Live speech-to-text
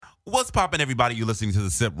What's poppin', everybody? You're listening to The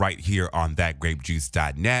Sip right here on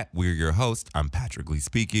thatgrapejuice.net. We're your host. I'm Patrick Lee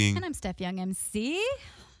speaking. And I'm Steph Young MC.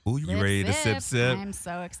 Ooh, you ready to sip? I'm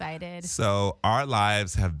so excited. So our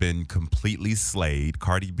lives have been completely slayed.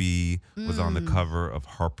 Cardi B was on the cover of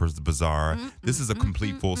Harper's Bazaar. This is a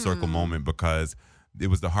complete full circle moment because it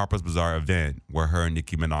was the Harper's Bazaar event where her and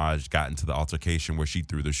Nicki Minaj got into the altercation where she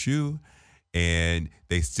threw the shoe, and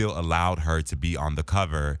they still allowed her to be on the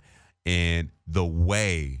cover. And the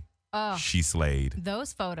way she slayed.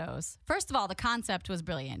 Those photos. First of all, the concept was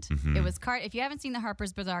brilliant. It was if you haven't seen the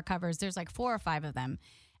Harper's Bazaar covers, there's like 4 or 5 of them.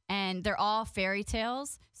 And they're all fairy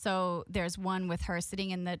tales. So there's one with her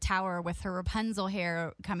sitting in the tower with her Rapunzel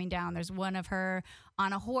hair coming down. There's one of her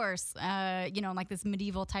on a horse, like this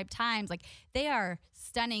medieval type times. Like, they are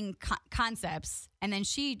stunning concepts. And then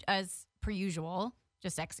she, as per usual,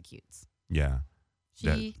 just executes. Yeah.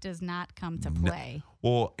 She does not come to play.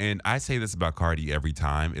 Well, and I say this about Cardi every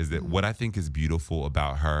time, is that what I think is beautiful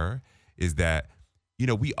about her is that,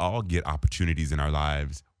 we all get opportunities in our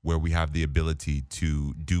lives where we have the ability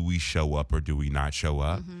to, do we show up or do we not show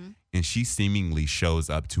up? And she seemingly shows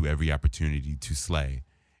up to every opportunity to slay.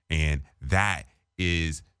 And that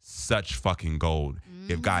is such fucking gold.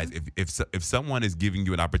 If someone is giving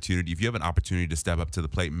you an opportunity, if you have an opportunity to step up to the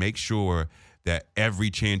plate, make sure that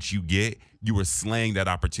every chance you get, you are slaying that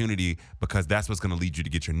opportunity, because that's what's going to lead you to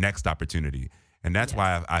get your next opportunity. And that's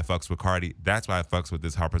why I fucks with Cardi. That's why I fucks with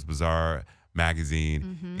this Harper's Bazaar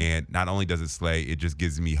magazine. And not only does it slay, it just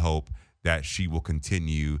gives me hope that she will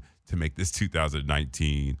continue to make this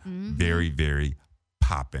 2019 very, very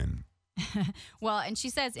poppin'. Well, and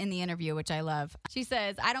she says in the interview, which I love, she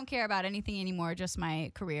says, I don't care about anything anymore, just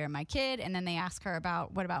my career and my kid. And then they ask her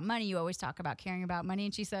what about money? You always talk about caring about money.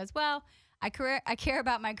 And she says, well, I care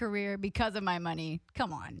about my career because of my money.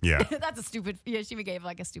 Come on. Yeah. That's a stupid, she even gave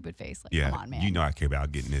like a stupid face. Like, Yeah. come on, man. I care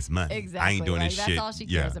about getting this money. Exactly. I ain't doing this that's shit. That's all she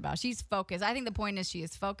cares about. She's focused. I think the point is she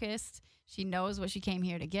is focused. She knows what she came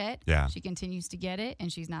here to get. Yeah. She continues to get it,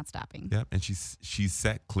 and she's not stopping. Yep. And she's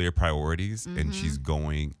set clear priorities, and she's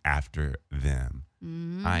going after them.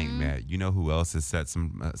 I ain't mad. You know who else has set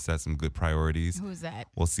some good priorities? Who's that?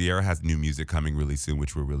 Well, Ciara has new music coming really soon,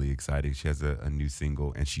 which we're really excited. She has a new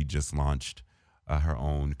single, and she just launched her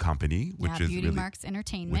own company, which is Beauty really, Marks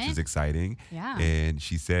Entertainment, which is exciting. Yeah. And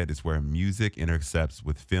she said it's where music intercepts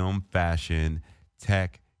with film, fashion,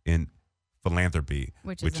 tech, and philanthropy,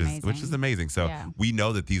 which is amazing. So we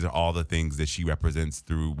know that these are all the things that she represents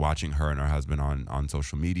through watching her and her husband on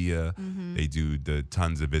social media. They do the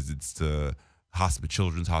tons of visits to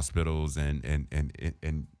children's hospitals, and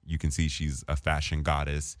you can see she's a fashion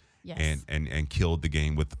goddess. Yes. And killed the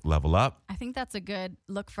game with Level Up. I think that's a good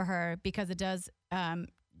look for her because it does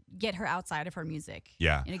get her outside of her music.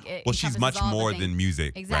 Yeah. Well, she's much more than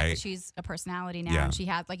music, exactly. Right? She's a personality now, and she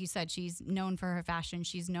has, like you said, she's known for her fashion.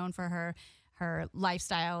 She's known for her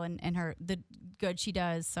lifestyle and the good she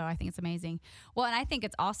does. So I think it's amazing. Well, and I think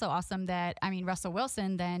it's also awesome that, Russell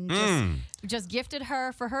Wilson then just gifted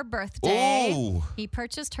her for her birthday. Ooh. He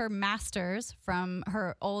purchased her masters from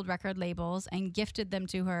her old record labels and gifted them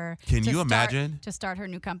to her. Can you imagine? To start her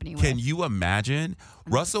new company with. Can you imagine?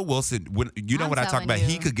 Russell Wilson, what I talk about?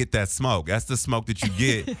 He could get that smoke. That's the smoke that you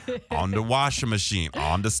get on the washing machine,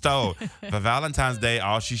 on the stove. For Valentine's Day,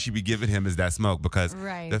 all she should be giving him is that smoke, because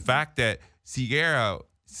the fact that Ciara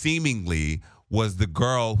seemingly was the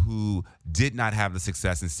girl who did not have the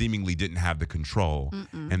success and seemingly didn't have the control.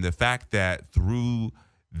 And the fact that through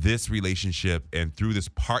this relationship and through this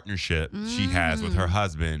partnership she has with her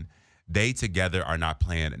husband, they together are not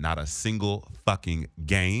playing not a single fucking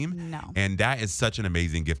game. No. And that is such an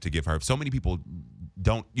amazing gift to give her. So many people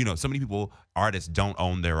artists don't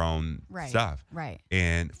own their own stuff. Right.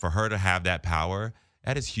 And for her to have that power,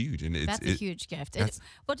 that is huge. And that's a huge gift. It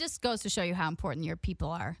just goes to show you how important your people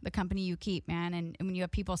are, the company you keep, man. And when you have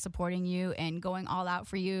people supporting you and going all out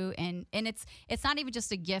for you, and it's not even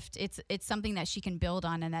just a gift. It's something that she can build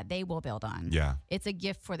on and that they will build on. Yeah. It's a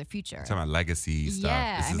gift for the future. Talking about legacy stuff.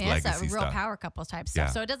 Yeah. That's a real stuff. power couple type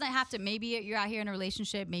stuff. So it doesn't have to, maybe you're out here in a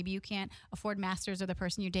relationship, maybe you can't afford masters, or the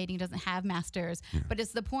person you're dating doesn't have masters. Yeah. But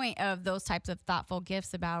it's the point of those types of thoughtful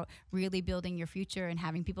gifts about really building your future and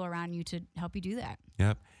having people around you to help you do that.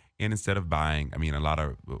 Yep. And instead of buying, a lot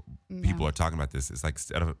of people are talking about this. It's like,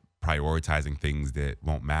 instead of prioritizing things that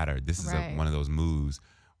won't matter, this is one of those moves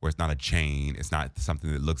where it's not a chain. It's not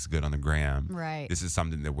something that looks good on the gram. Right. This is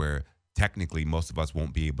something that where technically most of us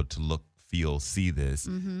won't be able to look, feel, see this,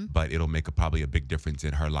 but it'll make probably a big difference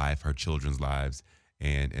in her life, her children's lives.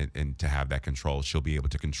 And to have that control, she'll be able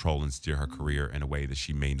to control and steer her career in a way that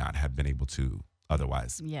she may not have been able to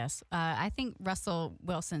otherwise. Yes. I think Russell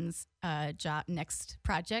Wilson's next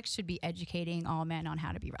project should be educating all men on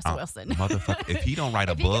how to be Russell Wilson. Motherfucker, if he don't write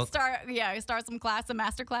a if he book. start some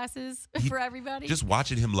master classes for everybody. Just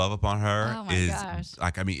watching him love upon her gosh.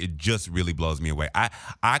 like, I mean, it just really blows me away.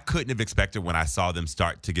 I couldn't have expected when I saw them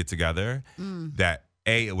start to get together that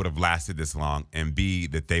A, it would have lasted this long, and B,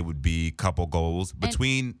 that they would be couple goals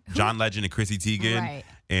between John Legend and Chrissy Teigen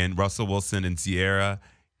and Russell Wilson and Ciara.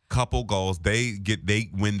 Couple goals. They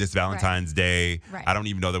win this Valentine's Day. Right. I don't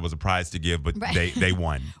even know there was a prize to give, but they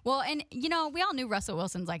won. Well, and we all knew Russell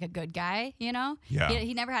Wilson's like a good guy, Yeah.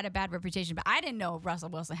 He never had a bad reputation, but I didn't know Russell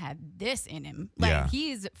Wilson had this in him. Like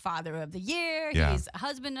he's father of the year, he's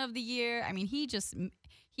husband of the year. I mean, he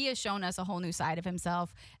has shown us a whole new side of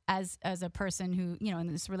himself as a person who, in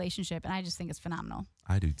this relationship, and I just think it's phenomenal.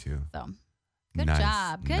 I do too. So, good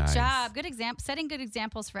job. Good job. Good setting good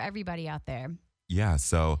examples for everybody out there. Yeah,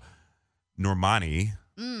 so Normani,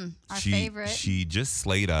 our favorite. She just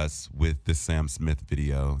slayed us with the Sam Smith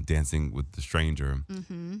video, Dancing with the Stranger.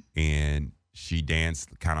 Mm-hmm. And she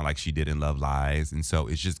danced kind of like she did in Love Lies. And so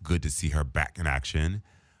it's just good to see her back in action.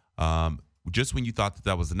 Just when you thought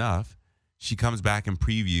that was enough, she comes back and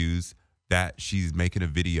previews that she's making a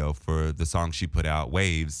video for the song she put out,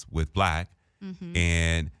 Waves, with Black. Mm-hmm.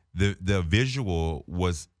 And the visual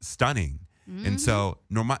was stunning. And so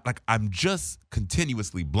I'm just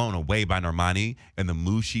continuously blown away by Normani and the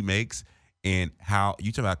moves she makes, and how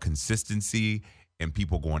you talk about consistency and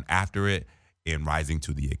people going after it and rising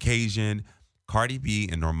to the occasion. Cardi B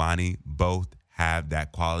and Normani both have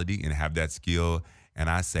that quality and have that skill. And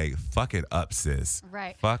I say, fuck it up, sis.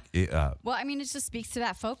 Right. Fuck it up. Well, I mean, it just speaks to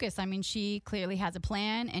that focus. I mean, she clearly has a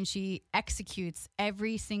plan and she executes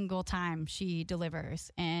every single time she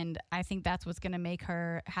delivers. And I think that's what's going to make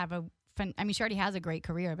her have she already has a great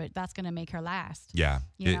career, but that's going to make her last. Yeah.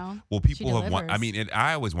 Well, people have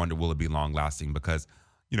I always wonder, will it be long lasting? Because,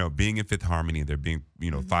 being in Fifth Harmony, there being,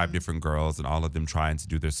 5 different girls and all of them trying to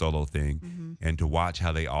do their solo thing, and to watch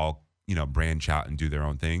how they all, branch out and do their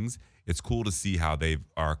own things. It's cool to see how they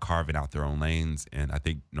are carving out their own lanes. And I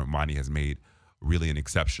think Normani has made really an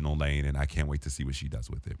exceptional lane, and I can't wait to see what she does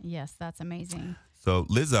with it. Yes, that's amazing. So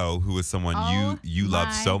Lizzo, who is someone you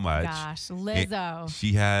love so much. Gosh, Lizzo.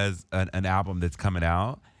 She has an album that's coming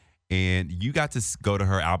out, and you got to go to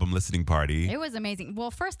her album listening party. It was amazing.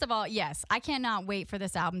 Well, first of all, yes, I cannot wait for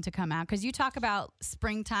this album to come out, because you talk about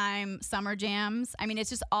springtime summer jams. I mean, it's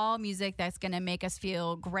just all music that's going to make us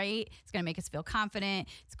feel great. It's going to make us feel confident.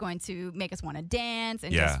 It's going to make us want to dance.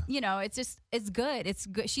 And it's good. It's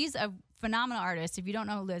good. She's a phenomenal artist. If you don't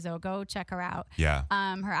know Lizzo, go check her out. Yeah.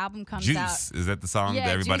 Her album comes Juice. out. Is that the song that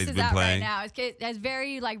everybody's Juice been playing? Right now. It's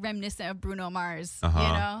very reminiscent of Bruno Mars.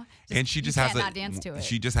 And she just has not dance to it.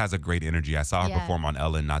 She just has a great energy. I saw her perform on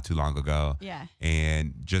Ellen not too long ago. Yeah.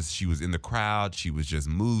 And she was in the crowd. She was just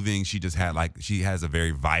moving. She just had she has a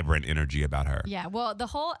very vibrant energy about her. Yeah. Well, the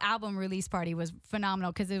whole album release party was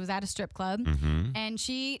phenomenal because it was at a strip club, and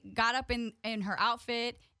she got up in her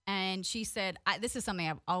outfit. And she said, this is something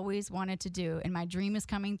I've always wanted to do, and my dream is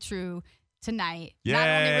coming true tonight. Yay. Not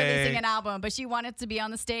only releasing an album, but she wanted to be on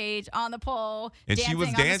the stage, on the pole, and she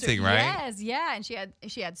was dancing, right? Yes, yeah. And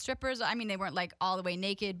she had strippers. I mean, they weren't all the way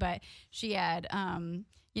naked, but she had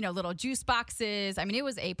little juice boxes. I mean, it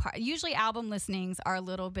was a part. Usually, album listenings are a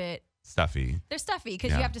little bit stuffy. They're stuffy because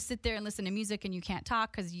you have to sit there and listen to music, and you can't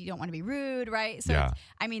talk because you don't want to be rude, right? So,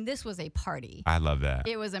 this was a party. I love that.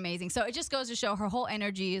 It was amazing. So it just goes to show her whole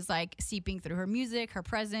energy is seeping through her music, her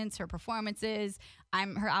presence, her performances.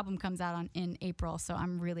 Her album comes out in April, so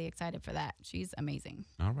I'm really excited for that. She's amazing.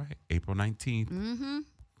 All right, April 19th.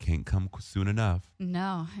 Can't come soon enough.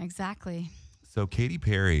 No, exactly. So Katy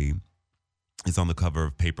Perry is on the cover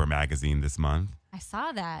of Paper magazine this month. I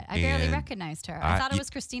saw that. I barely recognized her. I thought it was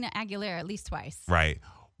Christina Aguilera at least twice. Right.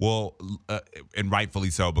 Well, and rightfully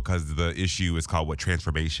so, because the issue is called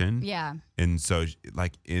Transformation. Yeah. And so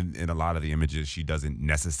in a lot of the images, she doesn't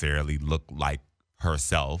necessarily look like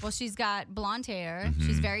herself. Well, she's got blonde hair.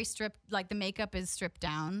 She's very stripped. The makeup is stripped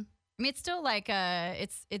down. I mean, it's still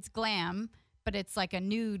it's glam, but it's like a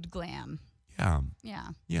nude glam. Yeah.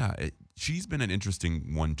 She's been an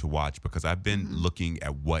interesting one to watch because I've been looking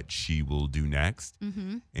at what she will do next.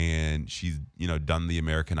 And she's, done the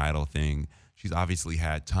American Idol thing. She's obviously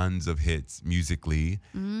had tons of hits musically.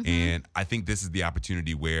 And I think this is the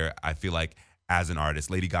opportunity where I feel like as an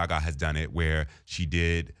artist, Lady Gaga has done it where she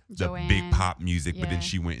did the big pop music, but then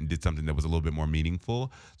she went and did something that was a little bit more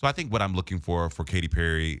meaningful. So I think what I'm looking for Katy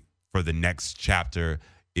Perry for the next chapter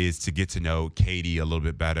is to get to know Katy a little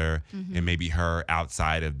bit better and maybe her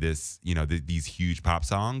outside of this, these huge pop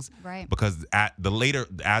songs. Right. Because as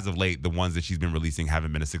of late, the ones that she's been releasing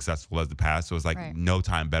haven't been as successful as the past. So it's like no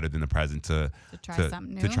time better than the present to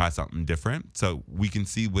try something different. So we can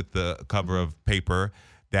see with the cover of Paper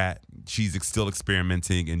that she's still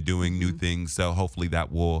experimenting and doing new things. So hopefully that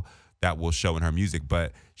will show in her music.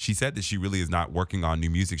 But she said that she really is not working on new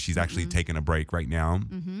music. She's actually taking a break right now.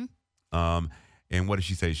 And what did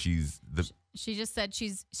she say? She just said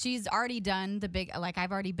she's already done the big, like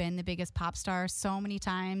I've already been the biggest pop star so many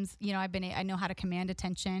times. I know how to command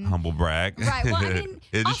attention. Humble brag. Right. Well, I mean,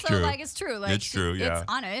 it also is true. like it's true. Like it's true. Yeah. It's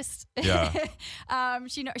honest. Yeah.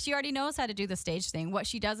 She already knows how to do the stage thing. What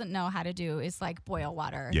she doesn't know how to do is like boil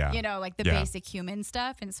water. Yeah. Like the basic human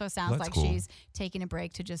stuff. And so it sounds like cool. she's taking a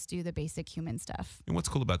break to just do the basic human stuff. And what's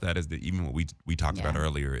cool about that is that even what we talked about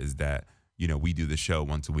earlier is that, we do the show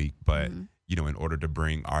once a week, but in order to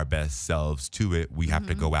bring our best selves to it, we have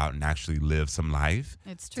to go out and actually live some life.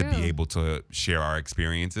 It's true. To be able to share our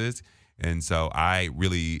experiences. And so I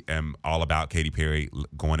really am all about Katy Perry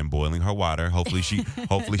going and boiling her water. Hopefully she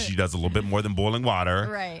does a little bit more than boiling water.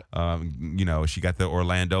 Right. She got the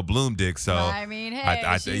Orlando Bloom dick. So I mean, hey,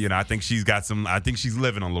 I think she's got some. I think she's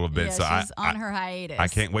living a little bit. Yeah, so she's on her hiatus. I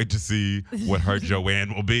can't wait to see what her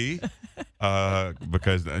Joanne will be,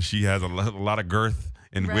 because she has a lot of girth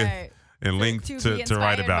and width and length to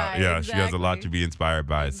write about. Yeah, exactly. She has a lot to be inspired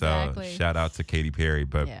by. Exactly. So shout out to Katy Perry.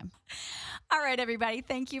 But all right, everybody.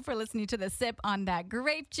 Thank you for listening to The Sip on That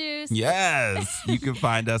Grape Juice. Yes. You can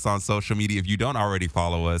find us on social media. If you don't already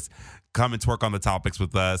follow us, come and twerk on the topics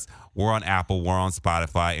with us. We're on Apple, we're on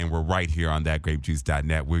Spotify, and we're right here on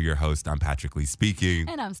thatgrapejuice.net. We're your host. I'm Patrick Lee speaking.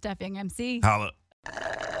 And I'm Steph Young MC. Holla.